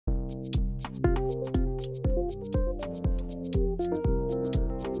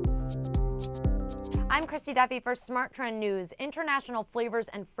I'm Christy Duffy for Smart Trend News. International Flavors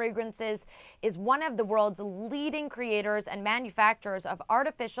and Fragrances is one of the world's leading creators and manufacturers of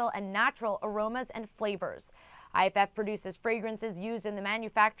artificial and natural aromas and flavors. IFF produces fragrances used in the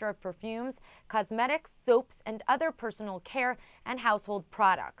manufacture of perfumes, cosmetics, soaps, and other personal care and household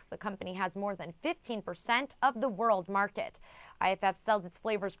products. The company has more than 15% of the world market. IFF sells its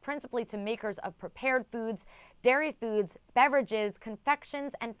flavors principally to makers of prepared foods, dairy foods, beverages,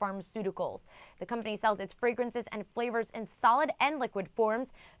 confections, and pharmaceuticals. The company sells its fragrances and flavors in solid and liquid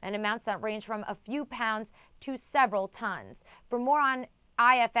forms in amounts that range from a few pounds to several tons. For more on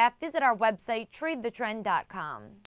IFF, visit our website, tradethetrend.com.